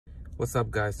What's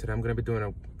up, guys? Today I'm gonna be doing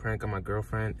a prank on my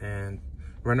girlfriend, and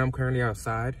right now I'm currently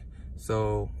outside.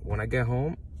 So when I get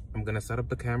home, I'm gonna set up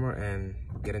the camera and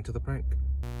get into the prank.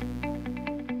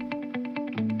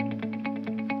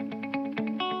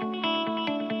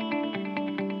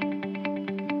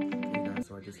 Okay guys,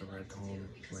 so I just arrived home.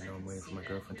 Right now I'm waiting for my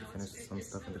girlfriend to finish some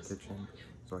stuff in the kitchen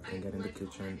so I can get in the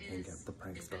kitchen and get the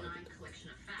prank started.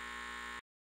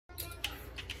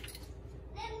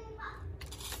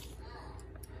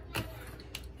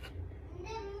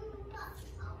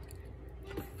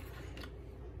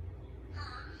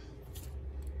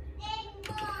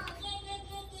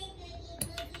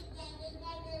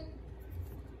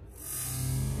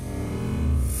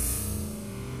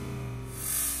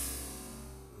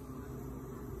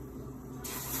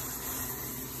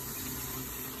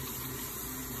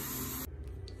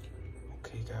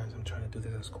 Okay guys, I'm trying to do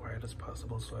this as quiet as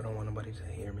possible so I don't want nobody to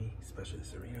hear me, especially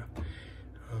Serena.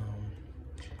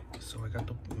 So I got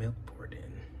the milk poured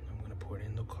in. I'm gonna pour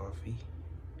in the coffee.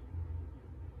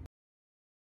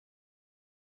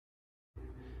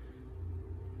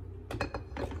 Now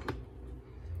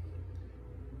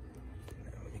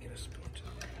let me get a spoon.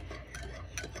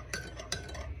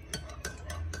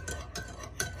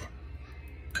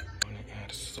 I'm gonna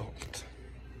add salt.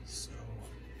 So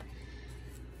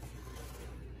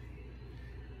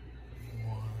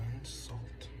 1 salt,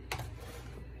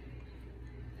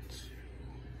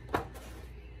 2,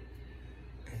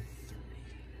 and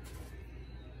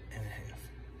 3.5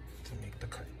 to make the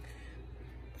cut.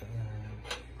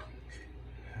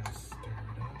 Stir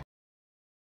it up.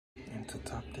 And to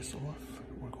top this off,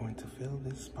 we're going to fill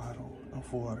this bottle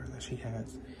of water that she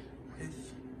has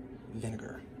with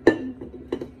vinegar.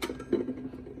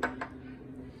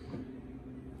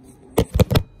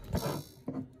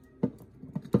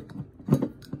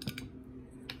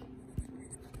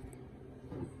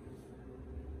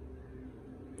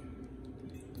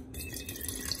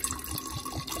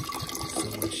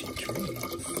 She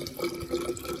drinks.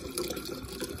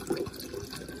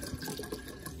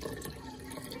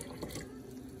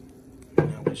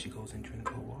 Now when she goes and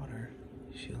drinks her water,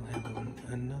 she'll have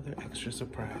another extra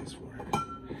surprise for her.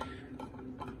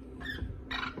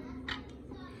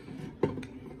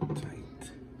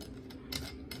 Tight.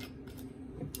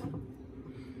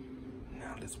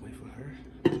 Now let's wait for her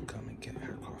to come and get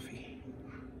her coffee.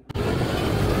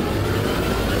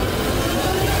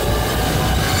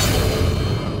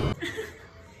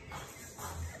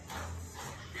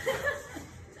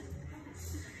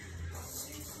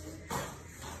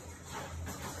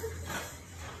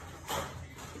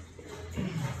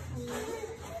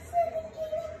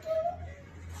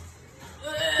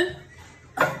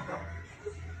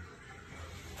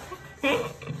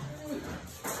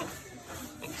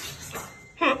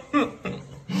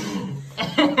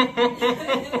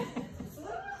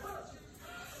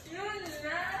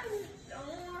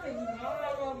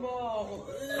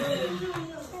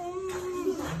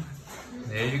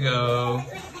 There you go.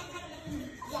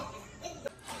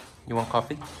 You want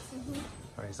coffee?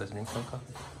 Mm-hmm. Alright, so let's drink some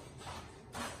coffee.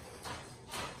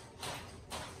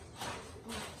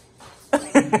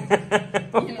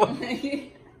 You don't like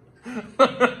it?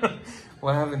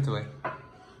 What happened to it?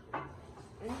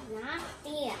 It's not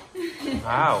there.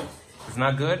 Wow. It's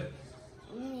not good?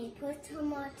 You put too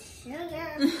much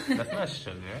sugar. That's not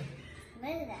sugar.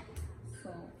 What is that?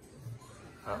 Salt.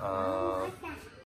 Uh-oh.